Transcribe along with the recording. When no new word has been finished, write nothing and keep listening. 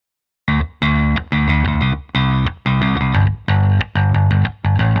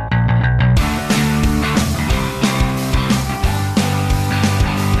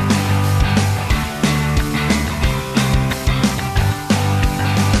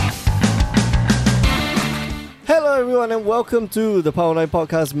everyone, and welcome to the Power 9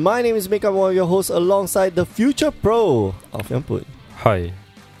 Podcast. My name is Mika, one of your hosts, alongside the future pro, Alfian Put. Hi.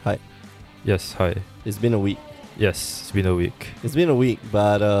 Hi. Yes, hi. It's been a week. Yes, it's been a week. It's been a week,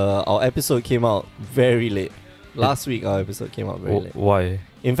 but our episode came out very late. Last week, our episode came out very late. Why?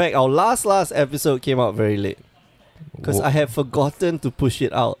 In fact, our last episode came out very late because I have forgotten to push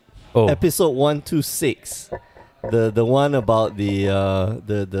it out. Oh, Episode 126, the one about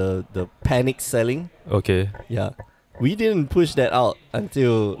the panic selling. okay. Yeah, we didn't push that out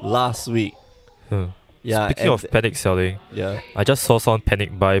until last week. Huh. Yeah. Speaking of panic selling, yeah. I just saw someone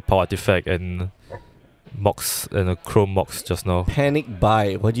panic buy Power Artifact and Mox and a Chrome Mox just now. Panic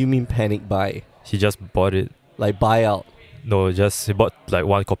buy. What do you mean panic buy? He just bought it. Like buy out. No, he bought like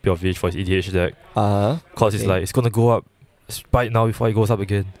one copy of each for his EDH deck. Cause it's okay. like, it's gonna go up. Just buy it now before it goes up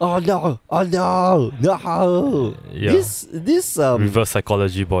again. Oh no! Oh no! No! Yeah. This Reverse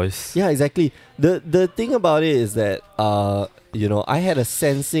psychology, boys. Yeah, exactly. The thing about it is that I had a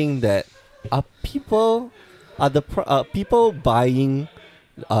sensing that people buying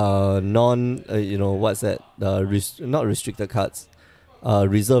non what's that, not restricted cards,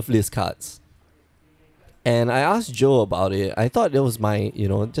 reserve list cards. And I asked Joe about it. I thought it was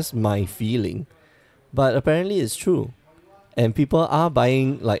just my feeling, but apparently it's true. And people are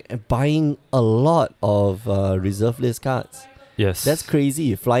buying a lot of reserve list cards. Yes. That's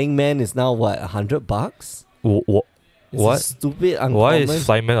crazy. Flying Man is now what, $100? What? It's a stupid uncommon. Why is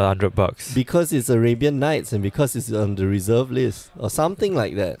Flying Man $100? Because it's Arabian Nights and because it's on the reserve list or something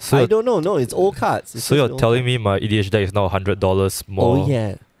like that. So I don't know. No, it's old cards. It's So just you're old telling cards. me my EDH deck is now $100 more? Oh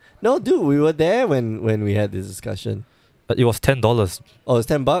yeah. No, dude, we were there when we had this discussion. It was $10. Oh, it's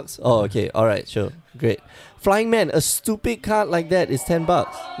 $10? Oh, okay. All right, sure. Great. Flying Man, a stupid card like that is $10.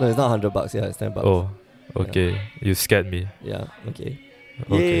 No, it's not $100. Yeah, it's $10. Oh, okay. You scared me. Yeah, okay.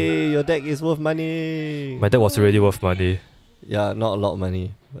 Okay. Yay, your deck is worth money. My deck was already worth money. Yeah, not a lot of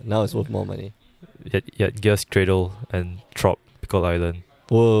money, but now it's worth more money. Yet Gears Cradle and Tropical Island.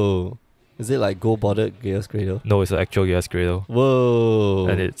 Whoa. Is it like gold bordered Gears Cradle? No, it's an actual Gears Cradle. Whoa.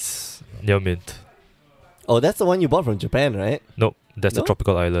 And it's near mint. Oh, that's the one you bought from Japan, right? Nope, that's No? the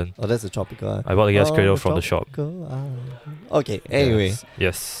Tropical Island. Oh, that's the tropical one. I bought the Gears Cradle the from the shop. tropical island. Okay, anyway.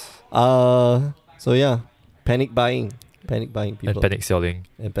 Yes. So yeah, panic buying people. And panic selling.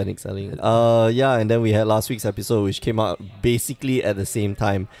 And panic selling. Yeah, and then we had last week's episode, which came out basically at the same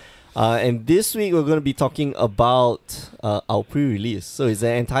time. And this week we're going to be talking about our pre-release. So it's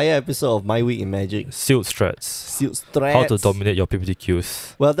an entire episode of My Week in Magic. Sealed strats. Sealed strats. How to dominate your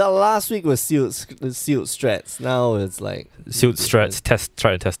PPTQs. Well, that last week was sealed strats. Now it's like Sealed strats,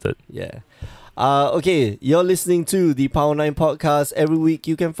 tried and tested. yeah. Okay, you're listening to the Power 9 Podcast. Every week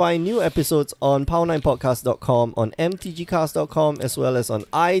you can find new episodes on power9podcast.com, on mtgcast.com, as well as on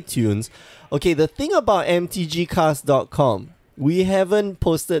iTunes. Okay, the thing about mtgcast.com, we haven't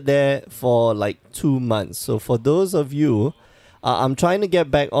posted there for like 2 months. So for those of you, I'm trying to get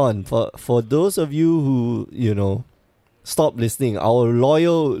back on. For those of you who, stopped listening, our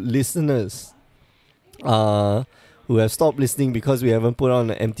loyal listeners, who have stopped listening because we haven't put on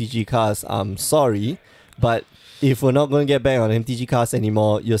an MTG Cast, I'm sorry. But if we're not going to get back on MTG Cast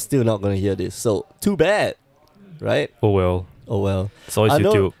anymore, you're still not going to hear this. So, too bad. Right? Oh well. Oh well. It's always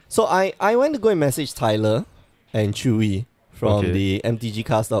YouTube. So I went to go and message Tyler and Chewy from Okay. the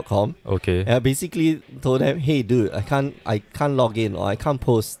mtgcast.com. Okay. And I basically told them, hey dude, I can't log in or I can't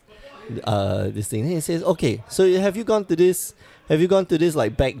post this thing. And he says, okay, so have you gone to this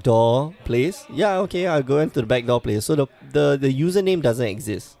like backdoor place? Yeah, okay, I'll go into the backdoor place. So the username doesn't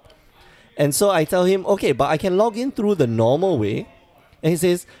exist. And so I tell him, okay, but I can log in through the normal way. And he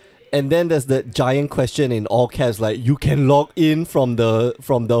says, and then there's the giant question in all caps, like, you can log in from the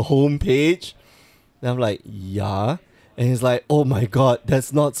home page. And I'm like, yeah. And he's like, oh my god,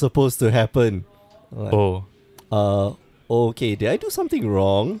 that's not supposed to happen. I'm like, okay, did I do something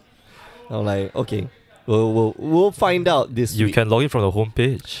wrong? I'm like, okay, we'll find out this You week. can log in from the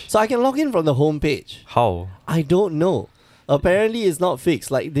homepage. So I can log in from the home page. How? I don't know. Apparently it's not fixed.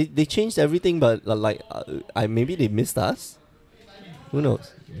 Like they changed everything, but maybe they missed us. Who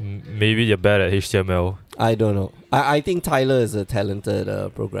knows? Maybe you're bad at HTML. I don't know. I think Tyler is a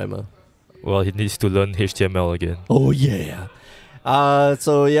talented programmer. Well, he needs to learn HTML again. Oh yeah.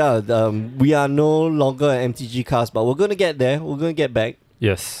 So yeah, we are no longer an MTG Cast, but we're gonna get there. We're gonna get back.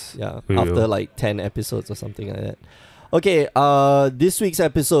 Yes. Yeah, we after will. like 10 episodes or something like that. Okay, this week's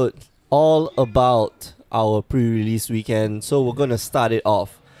episode all about our pre-release weekend. So we're gonna start it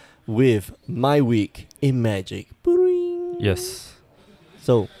off with My Week in Magic. Boing. Yes.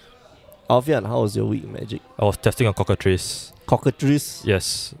 So, Alfian, how was your week in Magic? I was testing on Cockatrice. Cockatrice?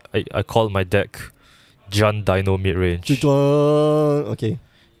 Yes. I called my deck Jun Dino mid-range. Okay.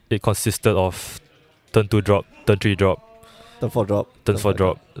 It consisted of turn 2 drop, turn 3 drop, Turn 4 drop. turn 4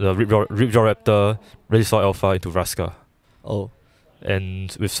 drop, the Ripjaw Raptor, Regisaur Alpha into Vraska. Oh,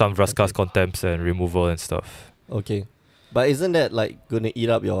 And with some Vraska's contemps and removal and stuff. okay. But isn't that like gonna eat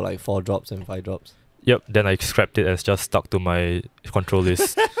up your like 4 drops and 5 drops? Yep, then I scrapped it and just stuck to my control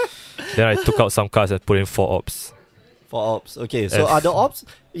list. Then I took out some cards and put in 4 ops. 4 ops. Okay, so F. are the ops?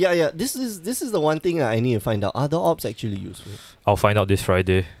 Yeah. This is the one thing that I need to find out. Are the ops actually useful? I'll find out this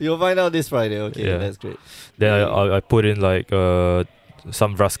Friday. You'll find out this Friday. Okay, Yeah. that's great. Then I put in like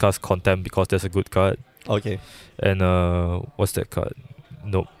some Vraska's contempt because there's a good card. Okay. And what's that card?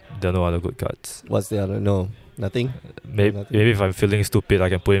 Nope, there are no other good cards. What's the other? No, nothing. Nothing. Maybe if I'm feeling stupid, I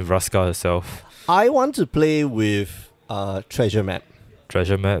can put in Vraska herself. I want to play with treasure map.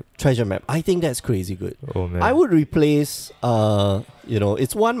 Treasure map. Treasure map. I think that's crazy good. Oh man. I would replace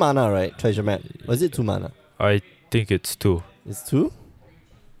it's 1 mana, right? Treasure map. Or is it 2 mana? I think it's 2. It's 2?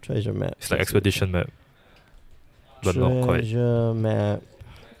 Treasure map. It's like expedition map, but not quite. Treasure map,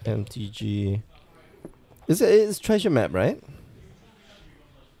 MTG. It's treasure map, right?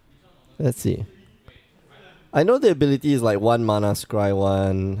 Let's see. I know the ability is like 1 mana, scry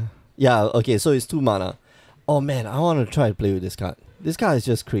 1. Yeah, okay, so it's 2 mana. Oh man, I want to try to play with this card. This card is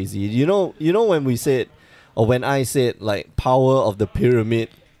just crazy. You know when we said, or when I said like power of the pyramid.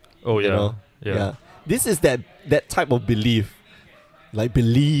 Oh yeah. You know? Yeah. This is that type of belief. Like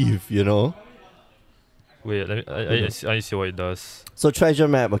believe, you know. Wait, I see what it does. So treasure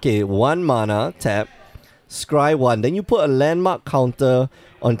map, okay, 1 mana, tap, scry 1. Then you put a landmark counter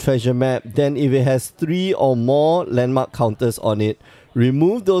on treasure map. Then if it has 3 or more landmark counters on it,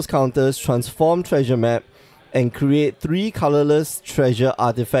 remove those counters, transform treasure map, and create 3 colorless treasure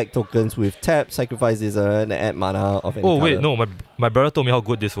artifact tokens with tap, sacrifice this and add mana of any color. Wait, no, my brother told me how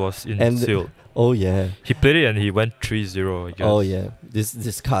good this was in Sealed. Oh yeah. He played it and he went 3-0, I guess. Oh yeah.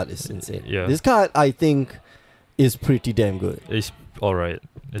 This card is insane. Yeah. This card I think is pretty damn good. It's alright.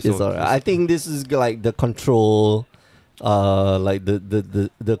 It's alright. I think this is like the control like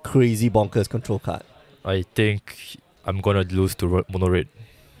the crazy bonkers control card. I think I'm gonna lose to Mono Red.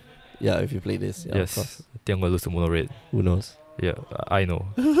 Yeah, if you play this. Yeah, Yes. of course. I think I'm gonna lose to Mono Red. Who knows? Yeah, I know.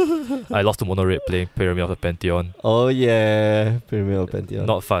 I lost to Mono Red playing Pyramid of the Pantheon. Oh yeah. Pyramid of Pantheon.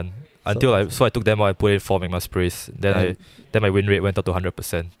 Not fun. Until I took them out and put in 4 Magma Sprays. Then my win rate went up to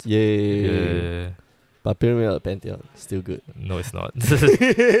 100%. Yay. Yeah. But Pyramid of Pantheon, still good. No, it's not.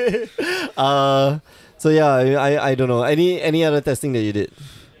 So yeah, I don't know. Any other testing that you did?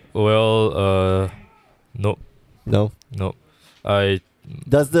 Well, nope. No.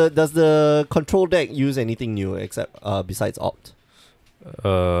 Does the control deck use anything new except besides opt?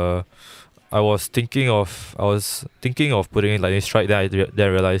 I was thinking of putting in Lightning Strike. Then I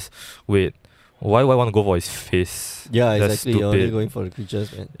realized, wait, why do I want to go for his face? Yeah, That's exactly. You're only stupid. going for the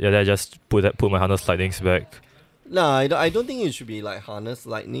creatures, man. Yeah, then I just put my Harness Lightnings back. No, I don't think it should be like harness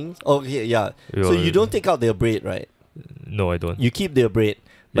lightnings. Okay, yeah. So Yeah. you don't take out their braid, right? No, I don't. You keep their braid,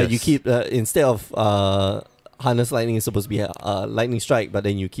 but you Yes. keep instead of harness lightning is supposed to be lightning strike, but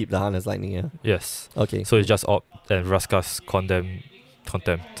then you keep the harness lightning. Yeah. Yes. Okay. So it's just Opt and Vraska's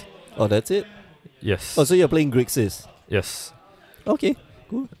Contempt. Oh, that's it. Yes. Oh, so you're playing Grixis. Yes. Okay.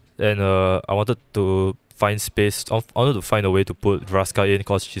 And I wanted to find space. I wanted to find a way to put Vraska in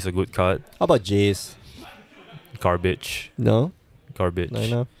because she's a good card. How about Jace? Garbage. No. Garbage. No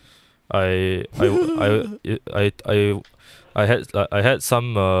enough. I had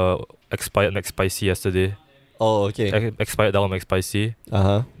some expired Max Spicy yesterday. Oh, okay. Expired down Max Spicy.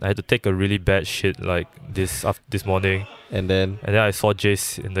 I had to take a really bad shit like this morning, And then. and then I saw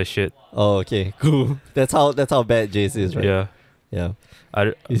Jace in the shit. Oh, okay. Cool. That's how bad Jace is, right? Yeah. Yeah.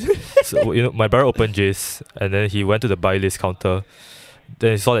 So, my brother opened Jace, and then he went to the buy list counter.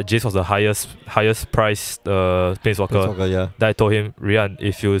 Then he saw that Jace was the highest priced Planeswalker. Yeah. Then I told him, Rian,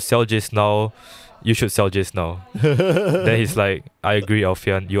 if you sell Jace now, you should sell Jace now. Then he's like, I agree,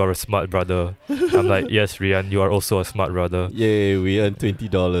 Alfian, you are a smart brother. I'm like, yes, Rian, you are also a smart brother. Yay, we earned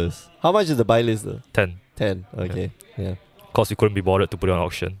 $20. How much is the buy list though? 10. 10. Okay. Yeah. Because we couldn't be bothered to put it on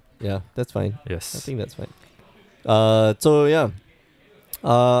auction. Yeah, that's fine. Yes. I think that's fine. So yeah.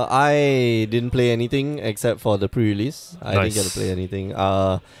 I didn't play anything except for the pre-release. I didn't get to play anything.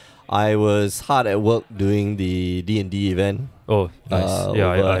 I was hard at work doing the D&D event. Oh, nice.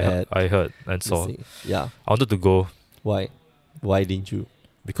 over I heard and saw. Yeah. I wanted to go Why? Why didn't you?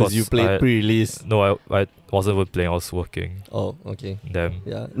 because you played pre-release. No, I wasn't even playing. I was working. Oh, okay. Damn.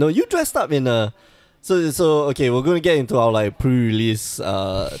 Yeah. No, you dressed up in a. So okay, we're gonna get into our like pre-release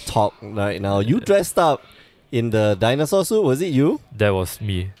talk right now. You dressed up in the dinosaur suit. Was it you? That was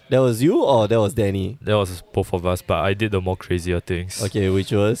me. That was you or that was Danny? That was both of us, but I did the more crazier things. Okay,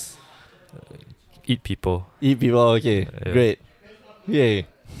 which was Eat people. eat people. Okay, Yeah. great. Yay.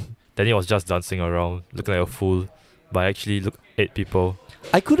 Danny was just dancing around, looking like a fool, but I actually ate people.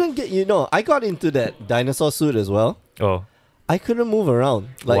 I couldn't get I got into that dinosaur suit as well. Oh, I couldn't move around.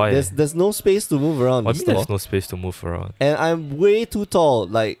 Like Why? there's no space to move around I in the mean store. there's no space to move around. And I'm way too tall.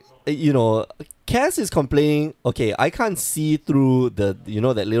 Like Cass is complaining, okay, I can't see through the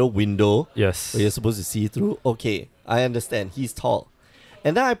that little window Yes. where you're supposed to see through. Okay, I understand. He's tall.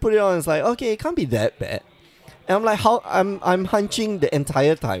 And then I put it on, it's like, okay, it can't be that bad. And I'm like, how I'm hunching the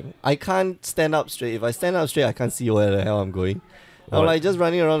entire time. I can't stand up straight. If I stand up straight, I can't see where the hell I'm going. I'm What? like just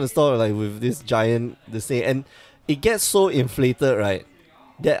running around the store like with this giant this thing, and it gets so inflated, right?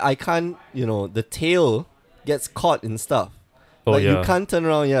 That I can't, the tail gets caught in stuff. Oh Like yeah. you can't turn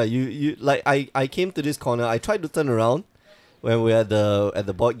around. Yeah, you like I came to this corner. I tried to turn around when we're at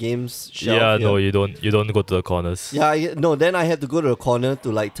the board games shelf. Yeah, here. no, you don't go to the corners. Yeah, no. Then I had to go to the corner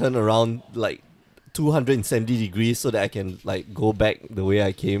to like turn around like 270 degrees so that I can like go back the way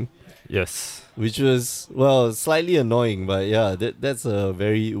I came, Yes. which was slightly annoying. But yeah, that's a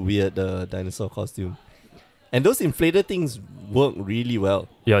very weird dinosaur costume, and those inflated things work really well.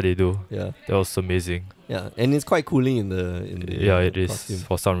 Yeah, they do. Yeah, That was amazing. yeah, and it's quite cooling in the Yeah, it is costume.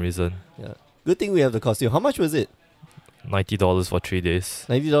 for some reason. Yeah, good thing we have the costume. How much was it? $90 for 3 days.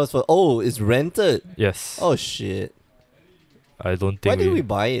 $90 for it's rented. Yes. Oh shit! I don't Why think did we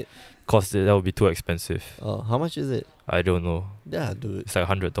buy it? cause that would be too expensive. Oh, how much is it? I don't know. Yeah, dude. It's like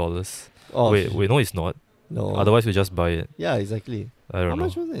 $100. Oh wait, no, it's not. no. Otherwise, we just buy it. Yeah, exactly. I How don't know.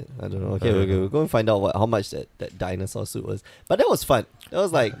 much was it? I don't know. I Okay, don't know. we'll go and find out how much that dinosaur suit was. But that was fun. That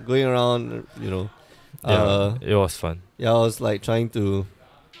was like going around, Yeah, it was fun. yeah, I was like trying to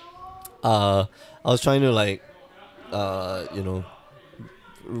like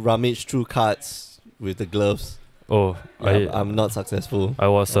rummage through cards with the gloves. Oh, Yeah, I'm not successful. I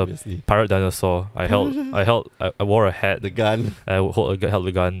was a Obviously. pirate dinosaur. I wore a hat. The gun. I held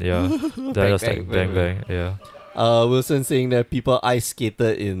the gun. Yeah. Then I Bang, just like bang, bang bang. Yeah. Wilson saying that people ice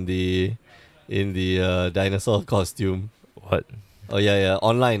skated in the dinosaur costume. What? Oh yeah,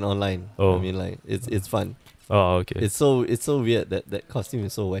 online. Oh. I mean, like it's fun. Oh, okay. It's so weird that costume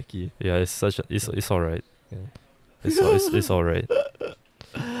is so wacky. Yeah, it's alright. Yeah. It's alright.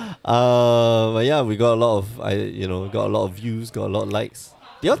 But yeah, we got a lot of got a lot of views, got a lot of likes.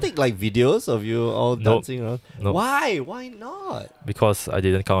 Do y'all take like videos of you all Nope. dancing around? Nope. Why? Why not? Because I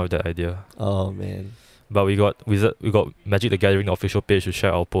didn't come up with that idea. Oh man. But we got Magic the Gathering official page to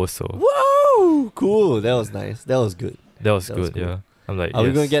share our post, so Whoa! Cool. That was nice. That was good. that was That was good. cool. Yeah. I'm like, Are we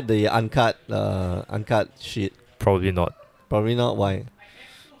yes. gonna get the uncut shit? Probably not, Probably not. Why?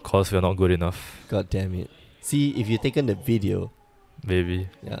 cause we're not good enough. God damn it. See, if you've taken the video, Maybe.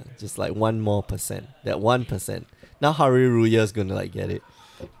 yeah, just like 1% That 1%. Now Haruruya is gonna like get it.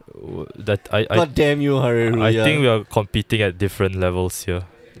 That I God damn you, Haruruya. I think we are competing at different levels here.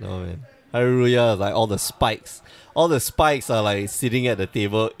 No man. Haruruya, like all the spikes. All the spikes are like sitting at the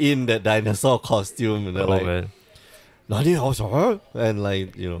table in the dinosaur costume, and they're Oh like, man. "Nani also?" And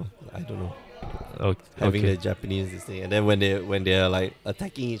like, I don't know, having Okay. the Japanese this thing. And then when they're like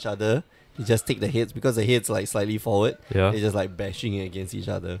attacking each other, you just take the heads because the head's like slightly forward. Yeah. They're just like bashing it against each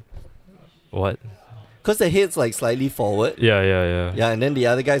other. What? Because the head's like slightly forward. Yeah. Yeah, and then the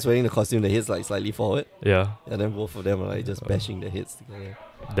other guy's wearing the costume, the head's like slightly forward. Yeah. And then both of them are like just bashing their heads together.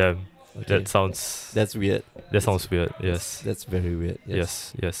 Damn. Okay. That sounds That's weird. sounds weird. Yes. That's very weird.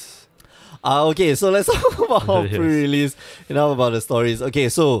 Yes. Okay, so let's talk about Yes. pre-release. Enough about the stories. Okay,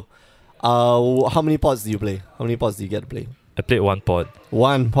 so how many pods do you play? How many pods do you get to play? I played one pod.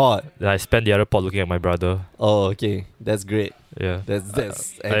 One pod. Then I spent the other pod looking at my brother. Oh, okay. That's great. Yeah.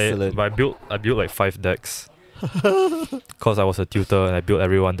 That's excellent. I built like 5 decks. Cause I was a tutor and I built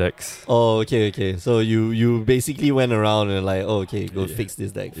everyone decks. Oh, okay. So you basically went around and like, oh, okay, go Yeah. fix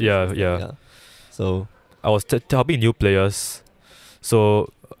this deck. fix Yeah, this deck. yeah. So, I was helping new players.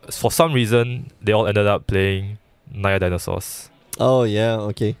 So for some reason they all ended up playing Naya Dinosaurs. oh yeah,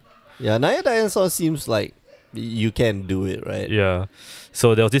 okay. Yeah, Naya Dinosaur seems like you can do it, right? Yeah.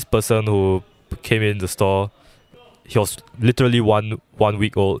 So there was this person who came in the store. He was literally one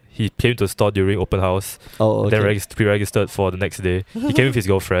week old. He came to the store during open house. Oh, okay. Then pre-registered for the next day. He came with his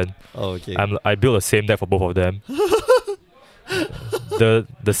girlfriend. Oh, okay. I built the same deck for both of them.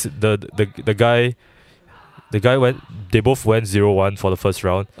 the guy went. They both went 0-1 for the first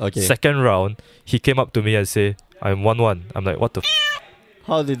round. Okay. Second round, he came up to me and say, "I'm 1-1." I'm like, "What the?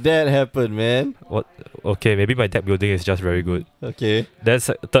 How did that happen, man? Okay, maybe my deck building is just very good." Okay. Then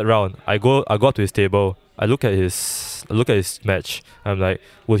third round, I go up to his table. I look at his match. I'm like,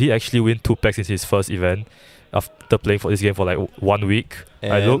 will he actually win 2 packs in his first event after playing for this game for like 1 week?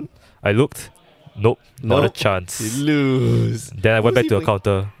 And I looked. Nope, not a Nope. chance. you lose. Then I went Who's back he to the playing?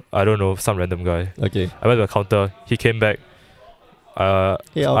 counter. I don't know, some random guy. Okay. I went to the counter. He came back. Hey,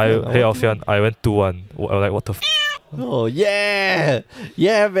 Hey Alfian. Alfian, I went 2-1. I was like, what the Oh yeah,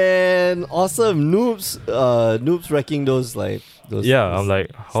 yeah, man, awesome. Noobs wrecking those like those. Yeah, those I'm like,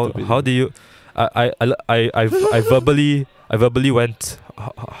 stupid- how do you? I verbally went.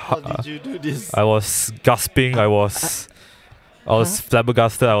 How did you do this? I was gasping. I was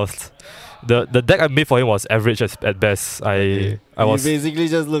flabbergasted. The deck I made for him was average at best. I You was basically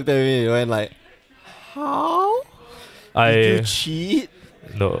just looked at me and went like, how? Did you cheat?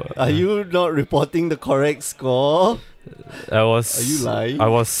 no. Are you not reporting the correct score? I was. Are you lying? I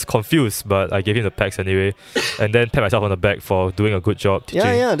was confused, but I gave him the packs anyway, and then pat myself on the back for doing a good job teaching,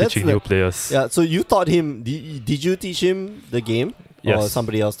 Yeah, that's teaching the- new players. Yeah, so you taught him. Did you teach him the game? Or Yes.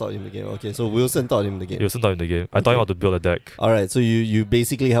 somebody else taught him the game? Okay, so Wilson taught him the game. He wasn't in the game. I taught him how to build a deck. Alright, so you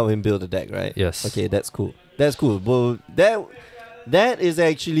basically help him build a deck, right? Yes. Okay, that's cool. That's cool. Well, that is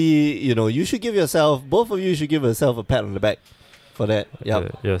actually, you should give yourself, both of you should give yourself a pat on the back for that. Yeah.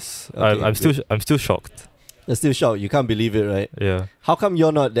 Yes. Okay, I'm still shocked. You're still shocked. You can't believe it, right? Yeah. How come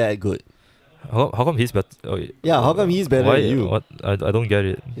you're not that good? How come he's better? Oh, Yeah, how come he's better why, than you? What? I don't get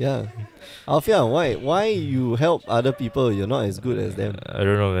it. Yeah. Alfian, why you help other people? You're not as good as them. I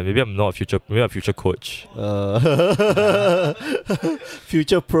don't know, man. Maybe I'm not a future. Maybe I'm a future coach.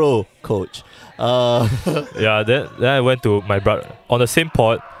 Future pro coach. Yeah. Then I went to my brother on the same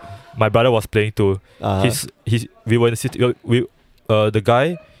pod. My brother was playing too. We were in the city. The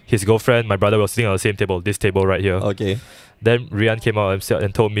guy, his girlfriend, my brother was sitting on the same table. This table right here. Okay. Then Rian came out himself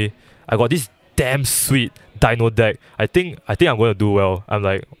and told me, I got this damn sweet dino deck. I think I'm gonna do well. I'm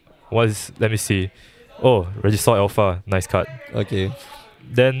like, let me see. Oh, Regisaur Alpha, nice card. Okay.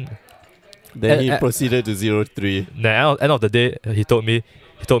 Then Then he proceeded to 0-3. end of the day, he told me,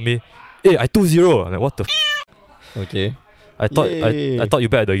 hey, I 2-0. I'm like, what the Okay. I thought Yay. I thought you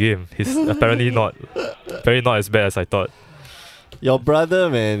bet at the game. He's apparently not as bad as I thought. Your brother,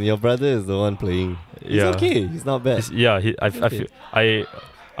 man. Your brother is the one playing. He's Yeah. okay. He's not bad.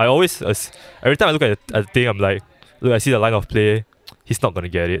 I always every time I look at the thing, I'm like, look, I see the line of play. He's not gonna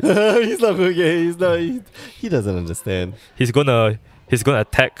get it. He's not okay. He's not. He doesn't understand. He's gonna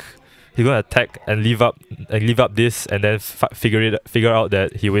attack. He's gonna attack and leave up this, and then figure out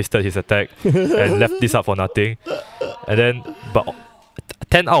that he wasted his attack and left this up for nothing. And then, but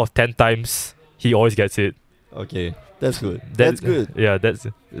 10 out of 10 times he always gets it. Okay, that's good. That's good. Yeah,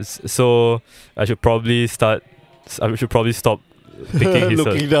 so I should probably stop thinking he's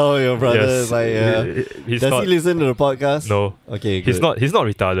Looking down on your brother. yes, Is like, he's does not. he listen to the podcast? No, Okay, good. he's not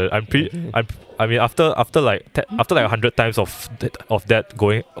retarded. I mean, after like 100 times of that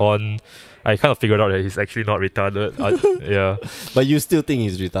going on, I kind of figured out that he's actually not retarded. Yeah. But you still think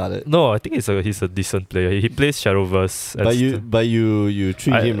he's retarded. No, I think he's a decent player. He plays Shadowverse. and But you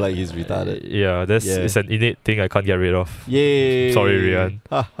treat I- him like he's retarded. Yeah, it's an innate thing I can't get rid of. Yay! Sorry, Rian.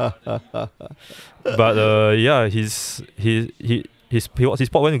 But yeah, his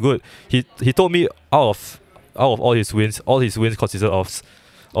pot went good. He told me out of all his wins consisted of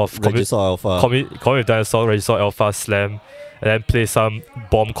Regisaur Alpha. commit with Dinosaur, Regisaur Alpha, Slam, and then play some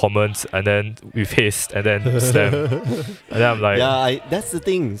bomb commons, and then with haste, and then Slam. And then I'm like, Yeah, that's the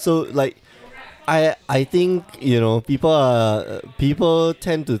thing. So like, I think people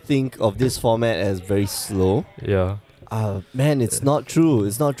tend to think of this format as very slow. yeah, Man, it's not true.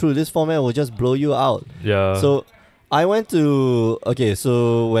 It's not true. This format will just blow you out. yeah. So I went to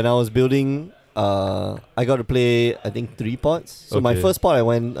so when I was building, I got to play I think 3 pots. So my Okay. first pot I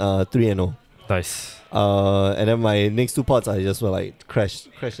went 3-0. Nice. And then my next 2 pots I just were like crash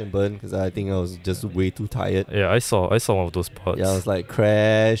and burn because I think I was just way too tired. Yeah, I saw one of those pots. Yeah, I was like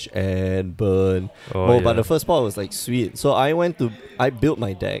crash and burn. Oh, But yeah. the first pot was like sweet. So I built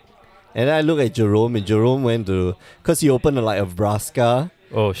my deck. And then I looked at Jerome, and Jerome went to, because he opened a Vraska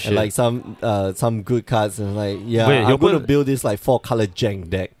Oh shit. and like some good cards, and like, yeah, Wait, I'm you going to opened- build this like 4-color jank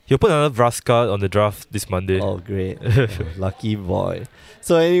deck. He'll put another Vraska on the draft this Monday. Oh, great. Lucky boy.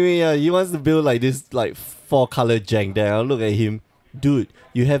 So anyway, yeah, he wants to build like this like 4-color jank deck. I look at him, dude,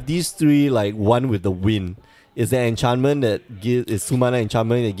 you have these 3, like one with the wind. Is there enchantment that gives, is 2-mana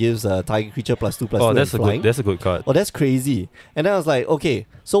enchantment that gives a target creature +2/+2 Oh, and that's flying? a good card. Oh, that's crazy. And then I was like, okay,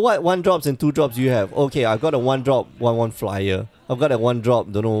 so what 1-drops and 2-drops do you have? Okay, I've got a 1-drop, 1/1 flyer. I've got a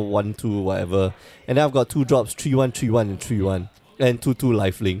 1-drop, don't know, 1/2, whatever. And then I've got 2 drops, 3/1, 3/1, and 3/1. And 2/2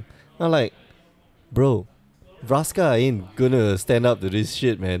 lifelink. I'm like, bro, Vraska ain't gonna stand up to this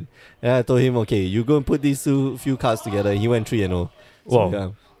shit, man. And I told him, okay, you go and put these few cards together. He went 3-0. So,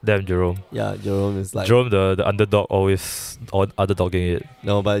 Wow. Damn, Jerome. yeah, Jerome is like... Jerome, the underdog, always underdogging it.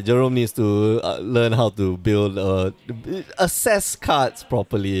 No, but Jerome needs to learn how to build, assess cards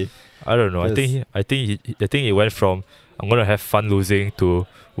properly. I don't know. I think it went from I'm gonna have fun losing to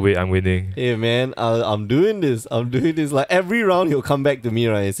wait, I'm winning. Hey man, I'm doing this. Like every round he'll come back to me,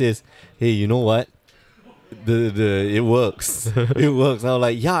 right? And says, hey, you know what? It works. It works. And I'm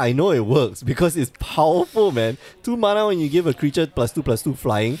like, yeah, I know it works because it's powerful, man. 2 mana when you give a creature +2/+2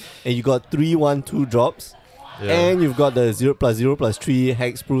 flying, and you got 3/1/2 drops, and you've got the 0+0+3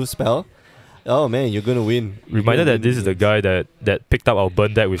 hexproof spell. Oh man, you're gonna win. Reminder that this is the guy that picked up our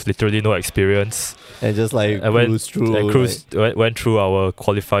burn deck with literally no experience and just like and went through our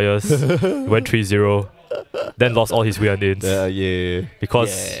qualifiers, went 3-0, then lost all his win-ins. Yeah.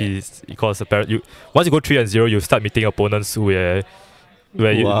 Because apparently once you go 3-0, you start meeting opponents who are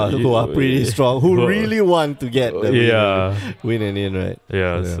pretty strong, who really want to get the win and in, right?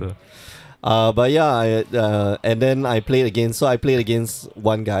 Yeah. So. But yeah, and then I played against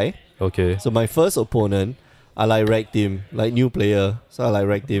one guy. Okay. So my first opponent, I like wrecked him, like new player. So I like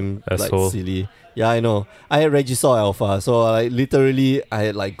wrecked him Asshole. like silly. Yeah, I know. I had Regisaur Alpha, so I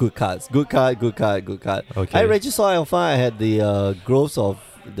had like good cards. Good card. Okay. I had Regisaur Alpha. I had the growth of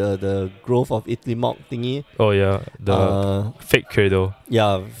the growth of Itlimok thingy. Oh yeah, the fake Cradle.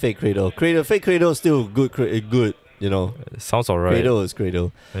 Yeah, fake Cradle. Fake Cradle is still good. Good. You know, sounds alright. Cradle is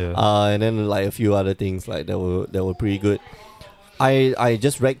Cradle. Yeah. And then like a few other things like that were pretty good. I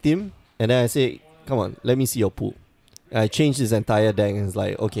just wrecked him, and then I said, come on, let me see your pool. And I changed his entire deck, and it's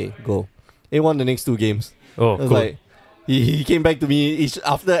like, okay, go. He won the next 2 games. Oh, I was cool. like, he came back to me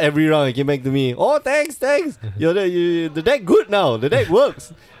after every round. He came back to me. Oh, thanks. The deck good now. The deck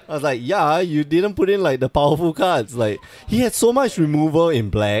works. I was like, yeah, you didn't put in like the powerful cards. Like he had so much removal in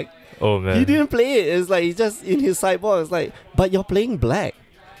black. Oh man, He didn't play it. It's like, he's just in his sideboard. It's like, but you're playing black.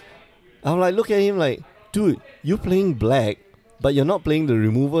 I'm like, look at him like, dude, you playing black, but you're not playing the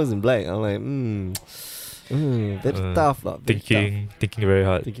removers in black. I'm like, that's tough. Thinking very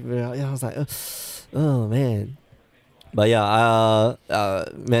hard. Yeah, I was like, oh man. But yeah,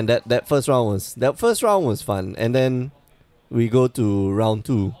 man, that first round was fun, and then we go to round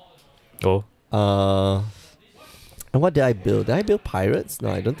 2. Oh, and what did I build? Did I build pirates? No,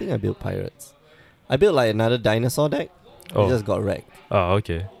 I don't think I built pirates. I built like another dinosaur deck. I just got wrecked. Oh,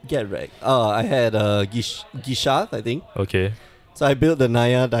 okay. Get wrecked. I had Gishath, I think. Okay. So I built the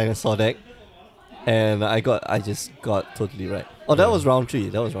Naya dinosaur deck, and I just got totally wrecked. Oh, that was round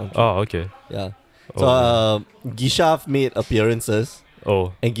 3. Oh, okay. Yeah. So Gishath made appearances.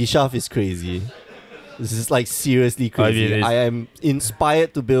 Oh. And Gishath is crazy. This is like seriously crazy. I am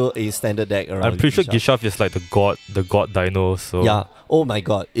inspired to build a standard deck around. I'm pretty sure Gishath is like the god dino. So yeah. Oh my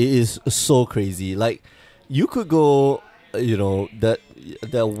god, it is so crazy. Like you could go, the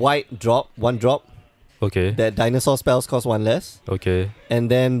white drop, 1 drop. Okay. That dinosaur spells cost 1 less. Okay.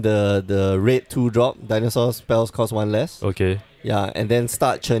 And then the red 2 drop, dinosaur spells cost 1 less. Okay. Yeah, and then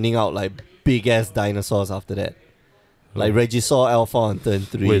start churning out like big ass dinosaurs after that. Like Regisaur Alpha on turn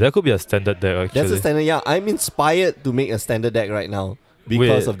 3. Wait, that could be a standard deck actually. That's a standard, yeah. I'm inspired to make a standard deck right now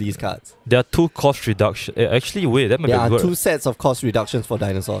because of these cards. There are 2 cost reduction. Actually, wait, that might be good. There are 2 sets of cost reductions for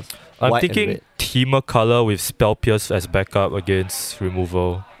dinosaurs. I'm thinking Teamer color with Spell Pierce as backup against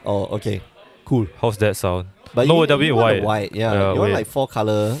removal. Oh, okay. Cool. How's that sound? But no, that'll be white. White, yeah. You want like 4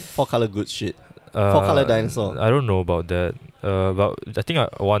 color good shit. 4 color dinosaur. I don't know about that. But I think I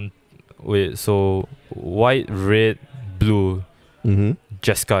want. Wait, so white, red, blue.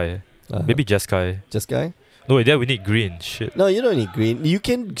 Jeskai. Maybe Jeskai. Jeskai? No, wait, there we need green. Shit. No, you don't need green. You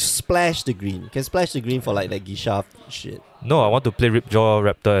can splash the green. You can splash the green for like that Gishath shit. No, I want to play Ripjaw,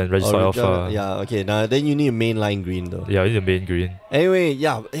 Raptor, and Regisaur Alpha. Yeah, okay. Now then you need a mainline green though. Yeah, you need a main green. Anyway,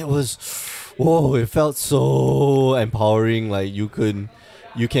 yeah, it was. Whoa! It felt so empowering. Like you can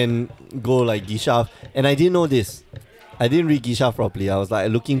go like Gishath, and I didn't know this. I didn't read Gishath properly. I was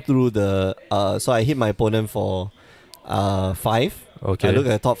like looking through the. So I hit my opponent for 5. Okay. I looked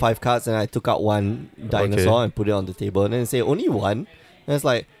at the top 5 cards and I took out 1 dinosaur and put it on the table. And then it said, only 1? And it's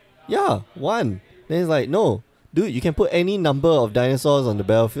like, yeah, 1. Then it's like, no, dude, you can put any number of dinosaurs on the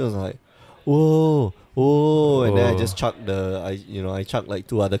battlefield. I'm like, whoa. And then I just chucked I chucked like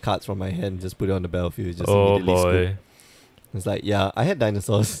 2 other cards from my hand, just put it on the battlefield. Just immediately scooped. It's like, yeah, I had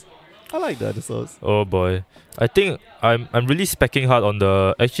dinosaurs. I like dinosaurs. Oh boy, I think I'm really specking hard on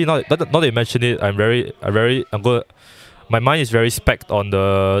the. Actually, now that you mention it, my mind is very specced on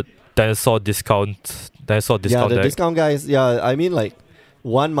the dinosaur discount Yeah, the deck. discount guys. Yeah, I mean like,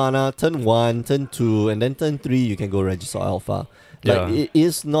 1 mana, turn 1, turn 2, and then turn 3 you can go Regisaur Alpha. Like Yeah.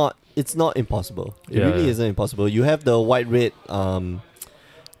 it's not impossible. It Yeah, really yeah. isn't impossible. You have the white red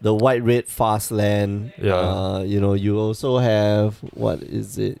fast land. Yeah. You also have, what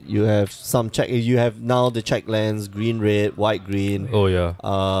is it? You have you have now the check lands, green red, white green. Oh yeah.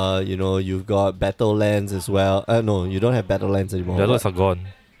 You've got battle lands as well. No, you don't have battle lands anymore. The others are gone.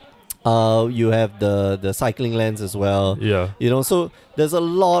 You have the cycling lands as well. Yeah. So there's a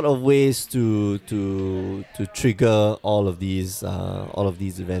lot of ways to trigger all of these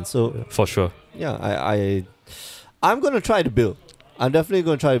events. So For sure. yeah, I'm gonna try to build. I'm definitely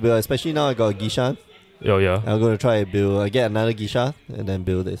gonna try to build, especially now I got a Gishan. Oh yeah. I'm gonna try to build. I get another Gisha and then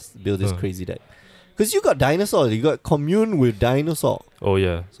build this crazy deck. Cause you got dinosaur, you got commune with dinosaur. Oh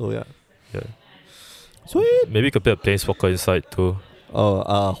yeah. So yeah. Yeah. Sweet. Maybe you could put a planeswalker inside too.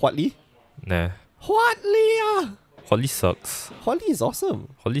 Oh, Huatli? Nah. Huatli! Holly sucks. Huatli is awesome.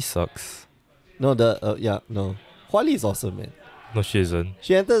 Holly sucks. No, no. Huatli is awesome, man. No, she isn't.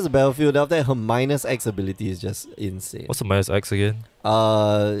 She enters the battlefield, after that her minus X ability is just insane. What's the minus X again?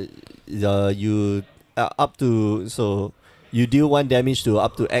 You up to, so you deal 1 damage to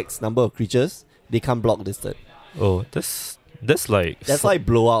up to X number of creatures, they can't block this turn. Oh, that's like That's like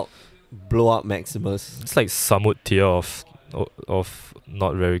blowout Maximus. it's like Samut tier of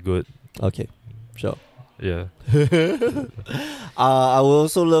not very good. Okay, sure. Yeah. I would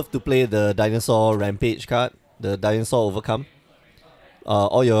also love to play the Dinosaur Rampage card, the Dinosaur Overcome.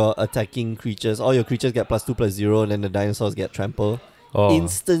 All your attacking creatures, all your creatures get +2/+0, and then the dinosaurs get trample. Oh.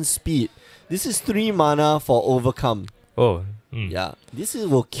 Instant speed. This is 3 mana for Overcome. Oh. Yeah,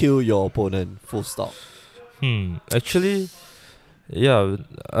 will kill your opponent. Full stop. Actually, yeah.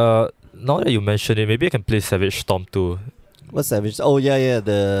 Now that you mention it, maybe I can play Savage Storm too. What's Savage? Oh yeah.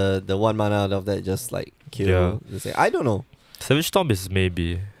 The 1 mana out of that just like kill. Yeah. I don't know. Savage Storm is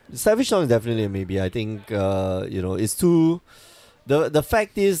maybe. Savage Storm is definitely a maybe. I think it's too. The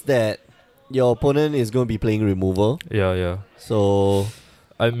fact is that your opponent is going to be playing removal. Yeah. So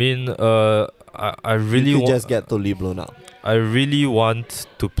I mean, I really you could want. just get totally blown out. I really want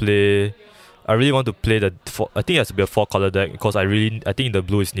to play. I think it has to be a 4-color deck because I think the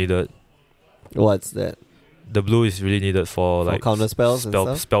blue is needed. What's that? The blue is really needed for like counter spells and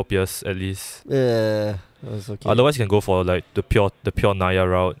stuff? spell pierce at least. Yeah, that's okay. Otherwise, you can go for like the pure Naya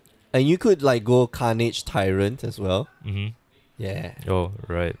route. And you could like go Carnage Tyrant as well. Mm-hmm. Yeah. Oh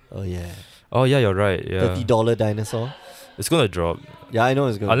right. Oh yeah. Oh yeah, you're right. Yeah. $30 dinosaur. It's gonna drop. Yeah, I know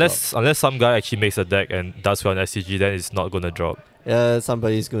it's gonna unless some guy actually makes a deck and does well on SCG, then it's not gonna drop. Yeah,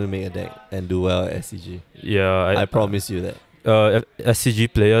 somebody's gonna make a deck and do well at SCG. Yeah, I promise you that.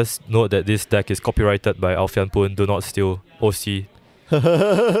 SCG players note that this deck is copyrighted by Alfian Poon. Do not steal. OC.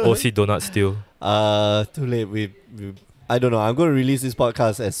 OC do not steal. Too late. We I don't know. I'm gonna release this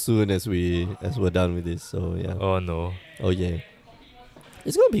podcast as soon as we're done with this. So yeah. Oh no. Oh yeah.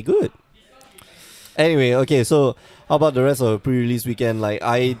 It's gonna be good. Anyway, okay, so how about the rest of the pre-release weekend? Like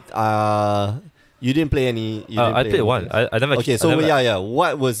you didn't play any. I played one. I never. Okay, so yeah.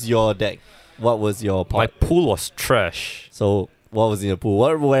 What was your deck? What was your pot? My pool was trash. So what was in your pool?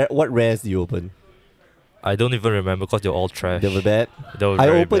 What rares did you open? I don't even remember because they're all trash. They were bad. They were I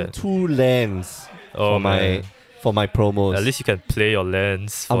very opened bad. 2 lands Oh for my promos. At least you can play your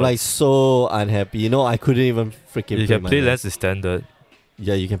lands. I'm like so unhappy. I couldn't even freaking. You can my play lands in standard.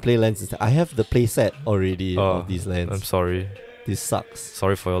 Yeah, you can play lands instead. I have the play set already of these lands. I'm sorry. This sucks.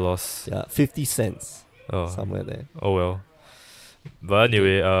 Sorry for your loss. Yeah, 50 cents. Oh. Somewhere there. Oh well. But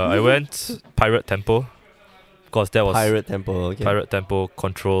anyway, I went Pirate Temple. Because that was Pirate Temple, okay. Pirate Temple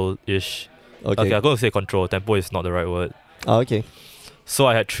control-ish. Okay. Okay, I'm going to say control. Tempo is not the right word. Oh, okay. So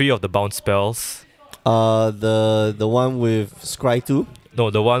I had 3 of the bounce spells. The one with Scry 2? No,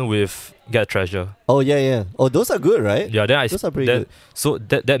 the one with Get Treasure. Oh, yeah. Oh, those are good, right? Yeah, then those are pretty good. So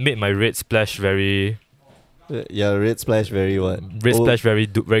that made my red splash very... Yeah, red splash very what? Red splash very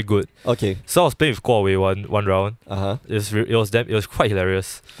good. Okay. So I was playing with Kuowei one round. Uh-huh. It was quite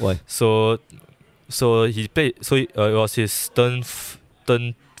hilarious. Why? So he played. So it was his turn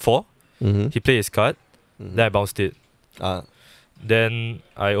 4. Mm-hmm. He played his card. Mm-hmm. Then I bounced it. Then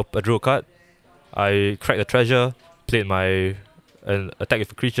I drew a card. I cracked the treasure. Played my attack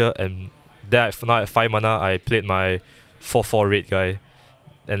with a creature, and then now at 5 mana I played my 4/4 red guy,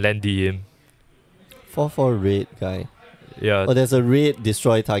 and land D him. 4/4 red guy. Yeah. Oh, there's a red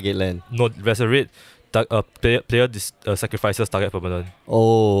destroy target land. No, there's a red. Player sacrifices target permanent.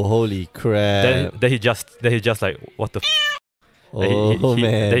 Oh, holy crap! Then he just like what the. Oh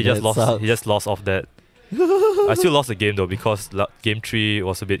man! Then he just lost. Sucks. He just lost off that. I still lost the game though because game 3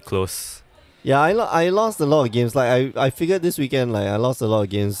 was a bit close. Yeah, I lost a lot of games. Like I figured this weekend, like I lost a lot of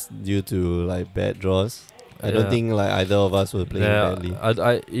games due to like bad draws. I don't Yeah. think like either of us were playing badly.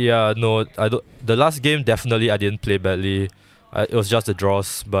 No, I don't. The last game definitely I didn't play badly. It was just the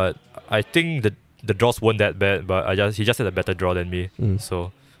draws, but I think the draws weren't that bad. But he just had a better draw than me. Mm.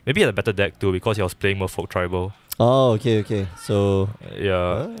 So maybe he had a better deck too because he was playing more folk tribal. Oh, okay. So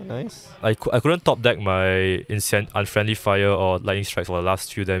Yeah, nice. I couldn't top deck my unfriendly fire or lightning strikes for the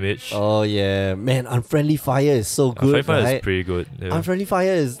last few damage. Oh yeah, man, Unfriendly Fire is so good, Unfriendly fire right? is pretty good. Yeah. Unfriendly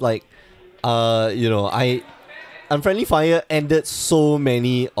Fire is like, Unfriendly Fire ended so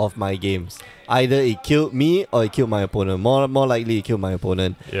many of my games. Either it killed me or it killed my opponent. More likely it killed my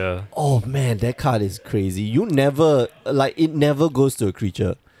opponent. Yeah. Oh man, that card is crazy. You never it never goes to a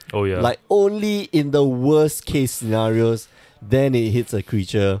creature. Oh yeah. Like only in the worst case scenarios, then it hits a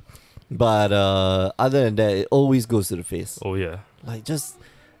creature. But other than that, it always goes to the face. Oh yeah. Like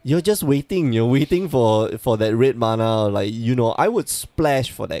you're just waiting. You're waiting for that red mana. Like I would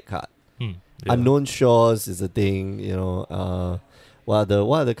splash for that card. Yeah. Unknown Shores is a thing. What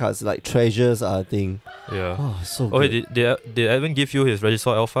are the cards? Like Treasures are a thing. Yeah. Oh, so Oh, good. hey, did Evan give you his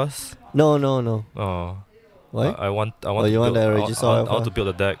Regisaur Alphas? No. Oh. What? I want. Oh, you want to the build, Regisaur I Alpha? want to build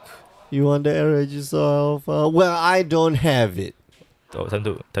a deck. You want the Regisaur Alpha? Well, I don't have it. Oh,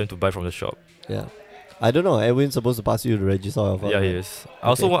 time to buy from the shop. Yeah. I don't know. Edwin's supposed to pass you the Regisaur Alpha. Yeah, he right? is. I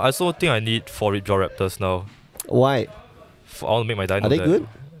also think I need 4 Ripjaw Raptors now. Why? I want to make my dino Are they deck. good?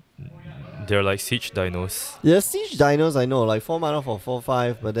 They're like siege dinos. The Siege Dinos, I know. Like 4 mana for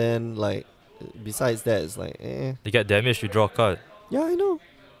 4/5. But then, like, besides that, it's like, eh. They get damaged, you draw a card. Yeah, I know.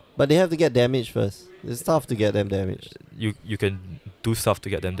 But they have to get damaged first. It's tough to get them damaged. You can do stuff to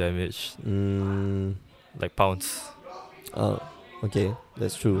get them damaged, like pounce. Oh, okay.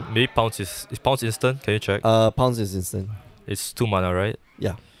 That's true. Maybe pounce is pounce instant? Can you check? Pounce is instant. It's 2 mana, right?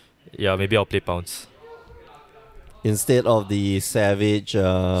 Yeah. Yeah, maybe I'll play pounce. Instead of the Savage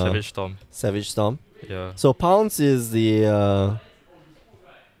Savage Storm. Savage Storm. Yeah. So Pounce is the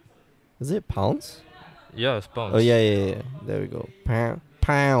is it Pounce? Yeah, it's pounce. Oh yeah. There we go.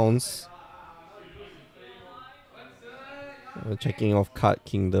 Pounce. Checking off Card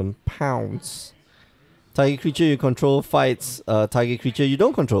Kingdom. Pounce. Target creature you control fights target creature you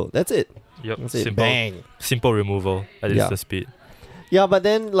don't control. That's it. Yep. That's it. Simple. Bang. Simple removal at Yeah. instant speed. Yeah, but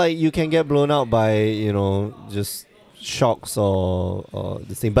then like you can get blown out by just shocks or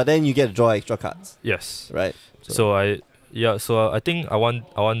this thing. But then you get to draw extra cards, Yes. right? So I think I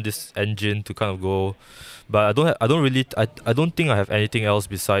want this engine to kind of go, but I don't think I have anything else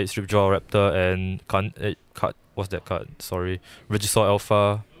besides Ripjaw Raptor and what's that card? Sorry, Regisaur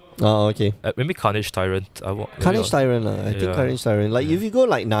Alpha. Oh, okay. Maybe Carnage Tyrant. Carnage Tyrant, I think Yeah. Carnage Tyrant. Like if you go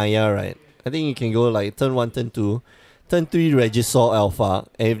like Naya, right? I think you can go like turn 1, turn 2, turn 3 Regisaur Alpha,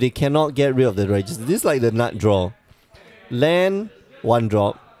 and if they cannot get rid of the Regisaur, this is like the nut draw. Land 1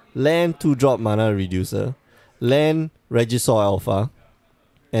 drop, land 2 drop mana reducer, land Regisaur Alpha,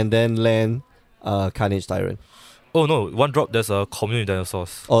 and then land Carnage Tyrant. Oh no, 1 drop. There's a Community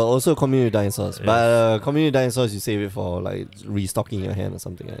Dinosaurs. Or also Community Dinosaurs. Yes. But Community Dinosaurs, you save it for like restocking your hand or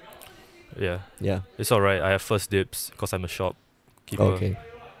something like that. Yeah, Yeah. it's alright. I have first dibs because I'm a shopkeeper. Okay.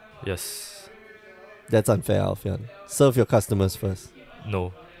 Yes. That's unfair, Alfian. Serve your customers first.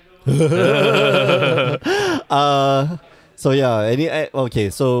 No. So yeah, okay,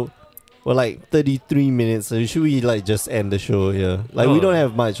 so we're like 33 minutes. So should we like just end the show here? Like we No. don't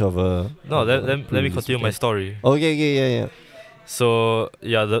have much of a. No. of a Let me previous continue my weekend. story. Okay, yeah. So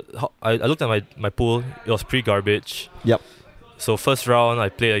yeah, I looked at my pool. It was pretty garbage. Yep. So first round I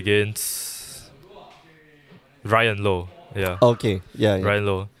played against Ryan Lowe. Yeah. Okay, yeah. Ryan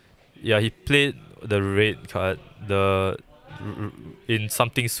Lowe. Yeah, he played the red card. In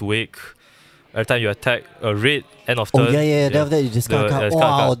something's wake. Every time you attack a red end of turn. Oh yeah. After that you discard The- card. yeah,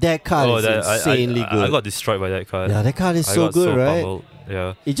 Wow, card. that card is insanely I good. got destroyed by that card. Yeah, that card is I so got good, right? pummeled.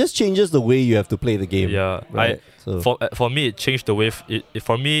 Yeah. It just changes the way you have to play the game. Yeah. Right. So For me it changed the way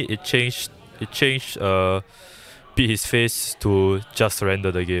it changed beat his face to just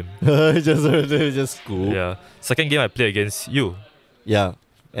surrender the game. just cool. Yeah. Second game I played against you. Yeah.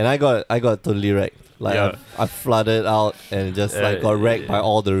 And I got totally wrecked. Like Yeah. I flooded out and just like got wrecked by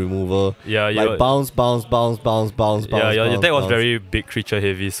all the removal. Yeah, Like bounce. yeah, your deck was bounce. very big creature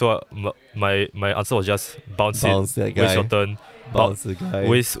heavy, so my answer was just bounce Bounce it, that waste guy. your turn, Bounce the guy.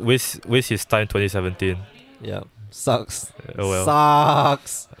 waste his time 2017. Yeah. Sucks. Oh well.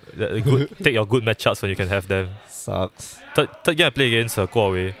 Sucks. Take your good matchups when you can have them. Sucks. Third game I played against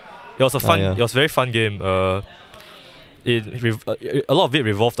Guowei. It was a fun. yeah. It was a very fun game. A lot of it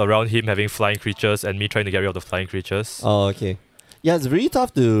revolved around him having flying creatures and me trying to get rid of the flying creatures. Oh, okay. Yeah, it's really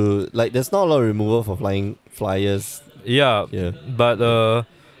tough to like. There's not a lot of removal for flying flyers. Yeah, Yeah. but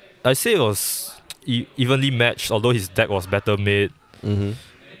I say it was evenly matched, although his deck was better made. Mm-hmm.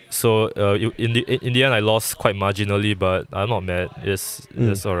 So in the end, I lost quite marginally, but I'm not mad. It's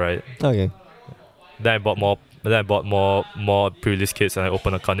alright. Okay. Then I bought more. Then I bought more pre-release kits, and I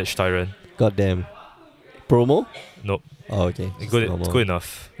opened a Carnage Tyrant. Goddamn. Promo? Nope. Oh, okay. It's Just good. normal. It's good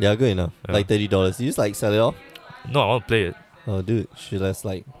enough. Yeah, good enough. Yeah. Like $30. You just like sell it off? No, I want to play it. Oh, dude. Should I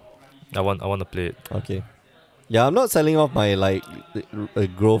like? I want to play it. Okay. Yeah, I'm not selling off my like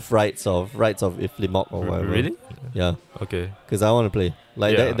growth rights of Iflimok or whatever. Really? Yeah, Okay. because I want to play.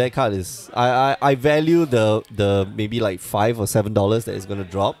 Like Yeah. that card is I value the maybe like $5 or $7 that is gonna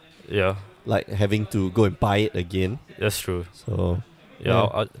drop. Yeah, Like having to go and buy it again. that's true. So Yeah,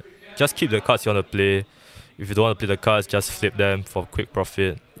 I'll just keep the cards you want to play. If you don't want to play the cards, just flip them for quick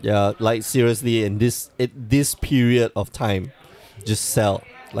profit. yeah, like seriously, in this period of time, just sell.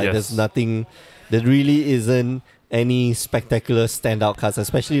 Like Yes. there's nothing. There really isn't any spectacular standout cards,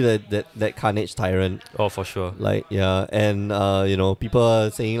 especially that Carnage Tyrant. Oh, for sure. Like yeah, and people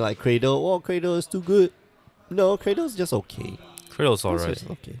are saying like Cradle. Oh, Cradle is too good. No, Cradle's just okay. Cradle's It's alright. just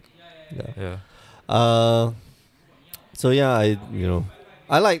okay. Yeah. Yeah. So yeah,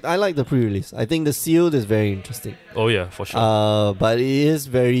 I like the pre-release. I think the sealed is very interesting. Oh yeah, for sure. But it is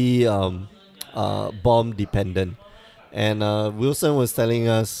very bomb dependent. And Wilson was telling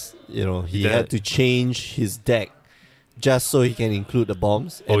us, he That- had to change his deck just so he can include the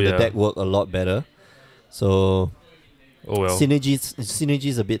bombs, and Oh, the yeah. deck worked a lot better. So Oh well. synergy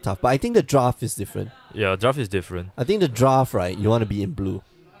is a bit tough, but I think the draft is different. Yeah, draft is different. I think the draft, right, you want to be in blue,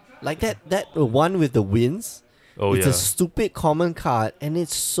 like that one with the winds. Oh It's yeah. a stupid common card, and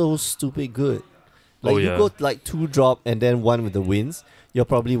it's so stupid good. Like Oh, you yeah. go like 2-drop and then one with the winds, you're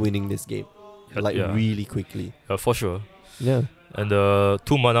probably winning this game, like Yeah. really quickly. For sure. Yeah. And the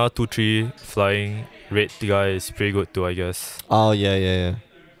 2 mana, 2/3 flying red guy is pretty good too, I guess. Oh yeah.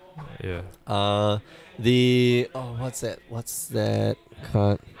 Yeah. What's that? What's that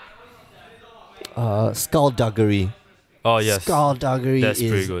card? Skullduggery. Oh yes. Skullduggery That's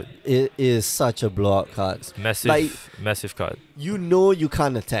pretty is good. it is such a blowout card. It's massive, Like- massive card. You know you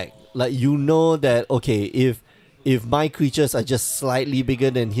can't attack. Like you know that okay, if my creatures are just slightly bigger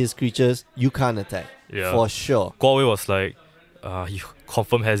than his creatures, you can't attack. Yeah. For sure. Guowei was like, he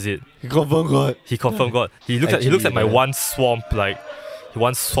confirm has it. Confirm God. He confirm got. He looks at my yeah. one swamp like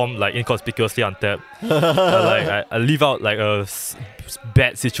inconspicuously untapped. I leave out like a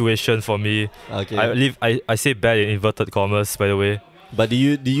bad situation for me. Okay. I say bad in inverted commas, by the way. But do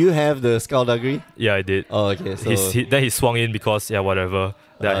you have the Skullduggery? Yeah, I did. Oh, okay. So Then he swung in because whatever.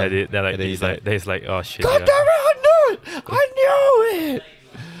 Then I had it. Then and then he's like, oh shit. God Yeah. damn it! I knew it! I knew it!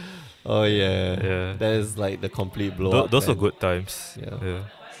 Oh yeah. Yeah. That is like the complete blowout. Those were man. good times. Yeah. Yeah.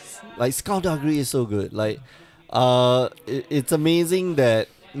 Like Skullduggery is so good. Like, it's amazing that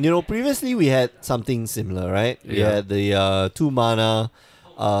previously we had something similar, right? We Yeah. had the 2 mana,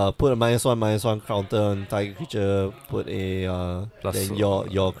 put a -1/-1 counter on target creature. Put a Plus then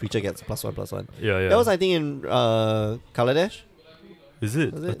your creature gets +1/+1. Yeah. That was I think in Kaladesh. Is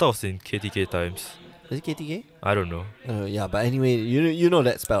it? Was I it? thought it was in KTK times. Is it KTK? I don't know. Yeah, but anyway, you know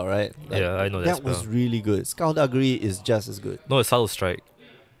that spell, right? Like, Yeah, I know that That was spell. really good. Skullduggery is just as good. No, it's Subtle Strike.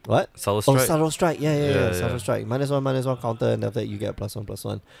 What? Subtle Oh, Strike. Subtle Strike. Yeah. Yeah, Subtle yeah. Strike. -1/-1 counter, and after that you get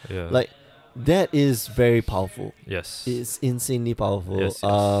 +1/+1. Yeah. Like, that is very powerful. yes. It's insanely powerful. Yes.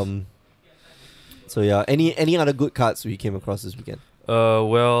 So yeah, any other good cards we came across this weekend?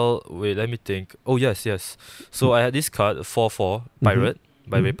 Well, wait, let me think. Oh, yes. So I had this card, 4/4, Pirate,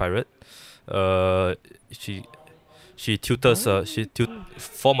 by the way, Pirate. She tutors,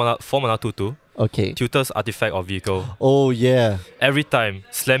 4 mana 2/2, Okay. tutors artifact or vehicle. Oh yeah. Every time,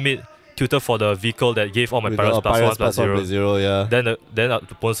 slam it, tutor for the vehicle that gave all my With pirates the +1/+0. +1/+0, yeah. Then the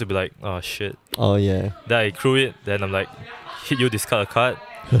opponents will be like, oh shit. Oh yeah. Then I crew it, then I'm like, hit you, discard a card.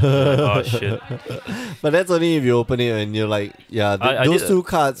 Like, oh shit. But that's only if you open it and you're like, yeah, I those did- 2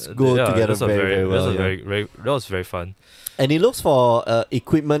 cards go Yeah, together those are very well. That was yeah. that was very fun. And it looks for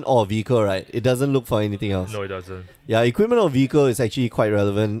equipment or vehicle, right? It doesn't look for anything else. No, it doesn't. Yeah, equipment or vehicle is actually quite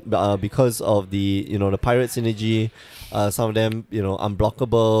relevant because of the pirate synergy. Some of them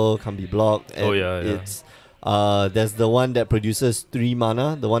unblockable, can't be blocked. And Oh, yeah. It's there's the one that produces 3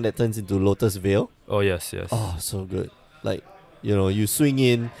 mana, the one that turns into Lotus Veil. Oh yes. Oh, so good. Like you swing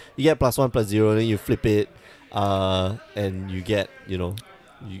in, you get +1/+0, then you flip it, and you get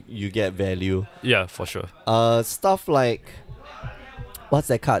you get value. Yeah, for sure. Stuff like, what's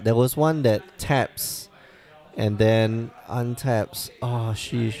that card? There was one that taps and then untaps. Oh,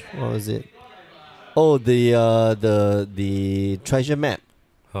 sheesh. What was it? Oh, the treasure map.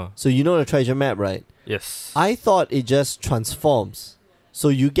 Huh. So you know the treasure map, right? Yes. I thought it just transforms. So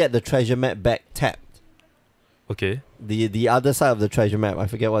you get the treasure map back tapped. Okay. The other side of the treasure map, I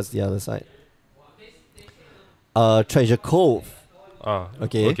forget what's the other side. Treasure Cove. Ah.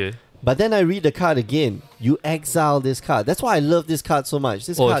 Okay. Okay. But then I read the card again. You exile this card. That's why I love this card so much.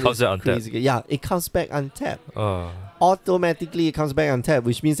 This Oh, it card comes is back untapped. crazy. Yeah, it comes back untapped. Ah. Automatically it comes back untapped,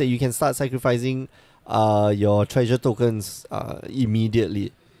 which means that you can start sacrificing your treasure tokens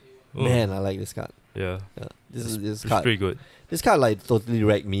immediately. Oh. Man, I like this card. Yeah. Yeah. This It's card. pretty good. This card like totally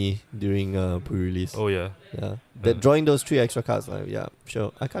wrecked me during pre-release. Oh yeah. Yeah. That drawing those 3 extra cards, like, yeah,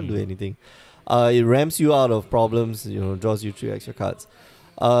 sure. I can't do Mm. anything. It ramps you out of problems, draws you 3 extra cards.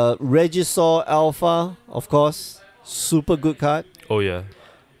 Regisaur Alpha, of course. Super good card. Oh yeah.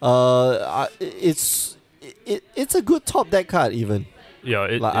 It's a good top deck card even. Yeah.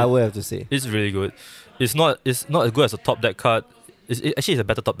 I would have to say. It's really good. It's not as good as a top deck card. Actually, it's a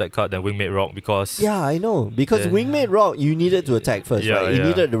better top deck card than Wingmate Rock because Yeah, I know. Because Yeah. Wingmate Rock, you needed to attack first, Yeah, right? You yeah.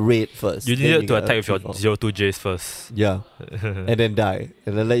 needed the raid first. you then needed to get attack with your 3/4. 0-2 Jace first. Yeah. And then die.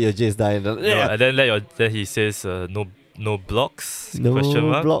 And then let your Jace die. And then, Yeah. And then he says no blocks? No question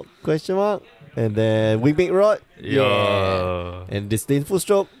mark. block, question mark. And then Wingmate Rod. Yeah. And Disdainful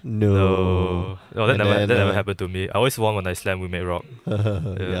Stroke. No. No. Oh, that And never then, happened to me. I always won when I slam Wingmate Rock.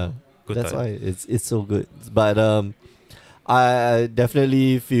 Yeah. Good That's time. why it's so good. But I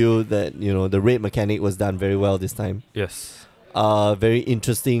definitely feel that the raid mechanic was done very well this time. Yes. Very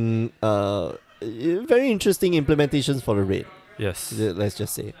interesting implementations for the raid. Yes. Let's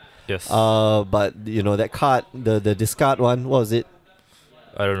just say. Yes. But that card, the discard one, what was it?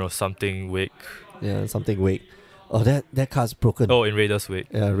 I don't know, something wake. Yeah, something wake. Oh, that card's broken. Oh, in Raiders wake.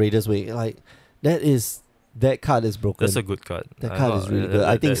 Yeah, Raiders wake. Like that card is broken. That's a good card. That I card know, is really that- good.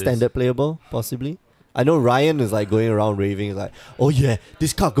 I that think is- standard playable, possibly. I know Ryan is like going around raving, like, oh yeah,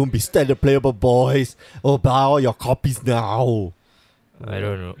 this card gonna be standard playable, boys. Oh, buy all your copies now. I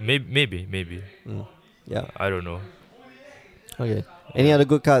don't know. Maybe. Yeah. I don't know. Okay. Any other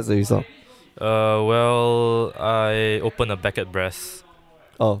good cards that you saw? Well, I opened a Beckett Brass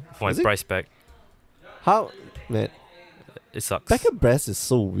Oh, for my is it? price pack. How, man? It sucks. Beckett Brass is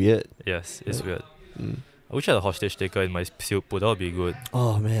so weird. Yes, it's Yeah. weird. Mm. I wish I had a hostage taker in my sealed pool. That would be good.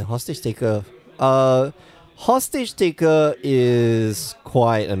 Oh man, Hostage Taker. Hostage Taker is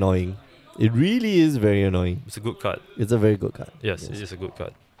quite annoying. It really is very annoying. It's a good card. It's a very good card. Yes, it is a good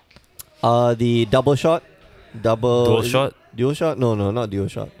card. The double shot, Dual is it shot dual shot. No, not dual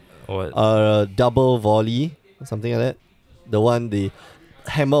shot. or what? Double volley, something like that. The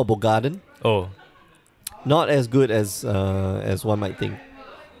Hammer of Bogarden. Oh, Not as good as one might think.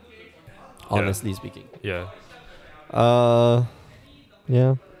 Honestly speaking. yeah.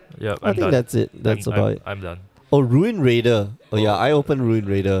 Yeah. Yeah, I I'm think done. that's it. That's about it. I'm done. Oh, Ruin Raider. Oh yeah, Oh. I opened Ruin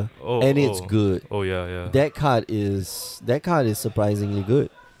Raider, Oh, and it's oh. good. Oh yeah. That card is surprisingly good.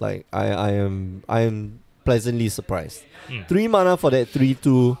 Like I am pleasantly surprised. Mm. 3 mana for that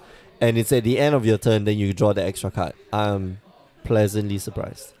 3/2, and it's at the end of your turn. Then you draw the extra card. I'm pleasantly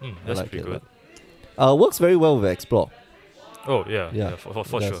surprised. That's I like pretty it a good. lot. Works very well with Explore. Oh yeah. Yeah, For it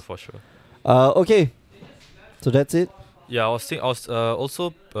sure. does. For sure. Okay, so that's it. Yeah, I was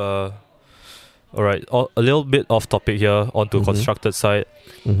also all right, a little bit off topic here onto Mhm. constructed side.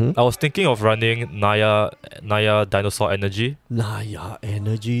 Mm-hmm. I was thinking of running Naya Dinosaur Energy. Naya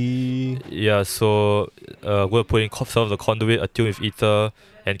Energy. Yeah, so we're putting some of the Conduit, Attune with Ether,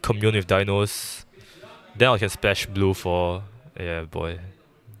 and Commune with Dinos. Then I can splash blue for boy.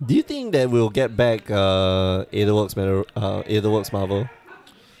 Do you think that we'll get back Aetherworks Marvel?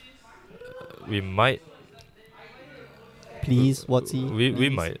 We might. Please, what's he? We Please?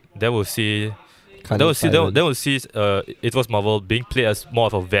 might. Then we'll see. Can't Then we'll eat see. silent. Then we'll see. It was Marvel being played as more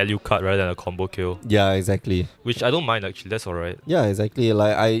of a value card rather than a combo kill, Yeah, exactly. which I don't mind actually. That's alright. Yeah, exactly.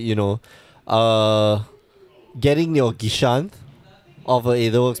 Like getting your Gishanth of a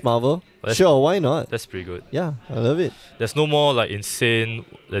Aetherworks Marvel. That's- Sure, why not? That's pretty good. Yeah, I love it. There's no more like insane.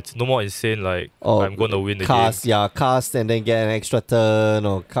 There's no more insane like Oh, I'm gonna win the Cast, game. yeah, cast and then get an extra turn,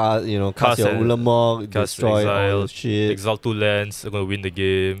 or cast Cast your and- Ulamog, cast destroy all exile, the shit. Exalt 2 lands. I'm gonna win the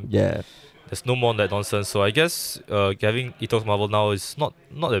game. Yeah, There's no more of that nonsense. So I guess having Ethos Marvel now is not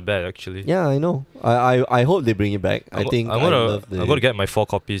that bad actually. yeah, I know. I hope they bring it back. I think I'm I gonna love I'm gonna get my 4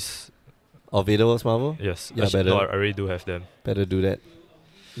 copies. of Aetherworks Marvel. Yes. Yeah, Actually, better. no, I already do have them. Better do that.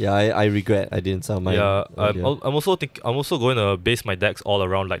 Yeah, I regret I didn't sell mine. Yeah, earlier. I'm also going to base my decks all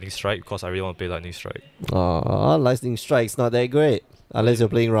around Lightning Strike because I really want to play Lightning Strike. Lightning Strike's not that great unless you're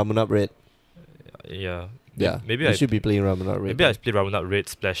playing Ramunap Red. Yeah. Yeah, Maybe you I should be playing Ramunap Red. maybe I play Ramunap Red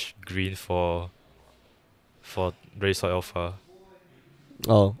 / green for for Ready Soil Alpha.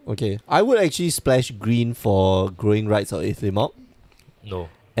 Oh, okay. I would actually splash green for growing rights of Aethymob, No.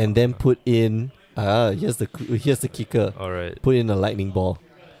 and then put in here's the kicker. Alright. Put in a lightning ball.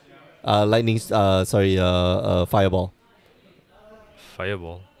 Fireball.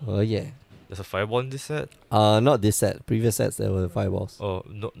 Fireball. Oh yeah. There's a fireball in this set? Not this set. Previous sets there were fireballs. Oh,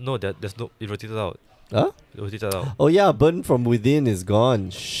 no, there's no. It rotated out. Huh? It rotated out. Oh yeah, Burn from Within is gone.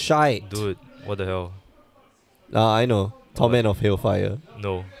 Shite. Dude, what the hell? I know. Torment of Hailfire.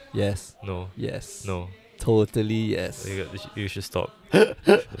 No, Yes. no, Yes. no. Totally yes. You should stop.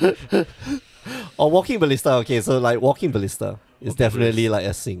 Or Walking Ballista. Okay, so like Walking Ballista is Walking definitely Ballista. like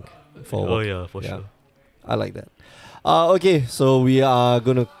a sync for Oh yeah, for yeah. sure. I like that. Okay, so we are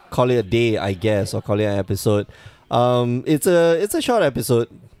gonna call it a day, I guess, or call it an episode. It's a short episode,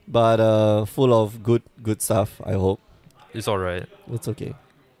 but full of good stuff. I hope It's alright. it's okay.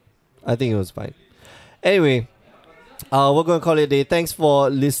 I think it was fine. Anyway, we're gonna call it a day. Thanks for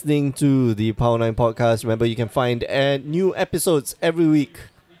listening to the Power 9 podcast. Remember, you can find new episodes every week.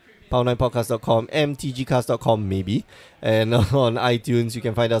 Power9podcast.com, mtgcast.com maybe, and on iTunes. You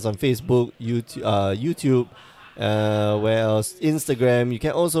can find us on Facebook, YouTube. Where else? Instagram. You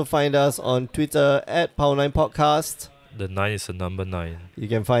can also find us on Twitter at Power9podcast. The 9 is the number 9. You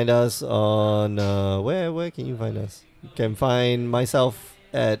can find us on where can you find us? You can find myself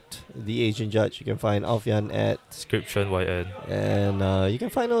at The Asian Judge. You can find Alfian at Description YN. and you can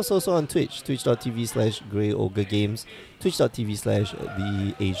find us also on Twitch, twitch.tv/Grey Ogre Games,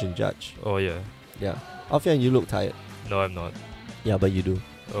 twitch.tv/The Asian Judge. Oh yeah. Yeah. Alfian, you look tired. No, I'm not. Yeah, but you do.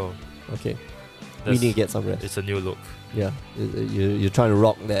 Oh, Okay. We that's- need to get some rest. it's a new look. Yeah. You're trying to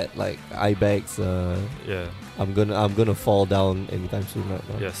rock that like eye bags. Yeah. I'm gonna fall down anytime soon right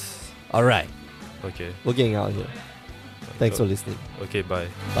now. Yes. Alright. Okay. We're getting out of here. Thanks Oh, for listening. Okay, bye.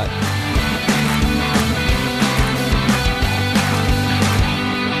 Bye.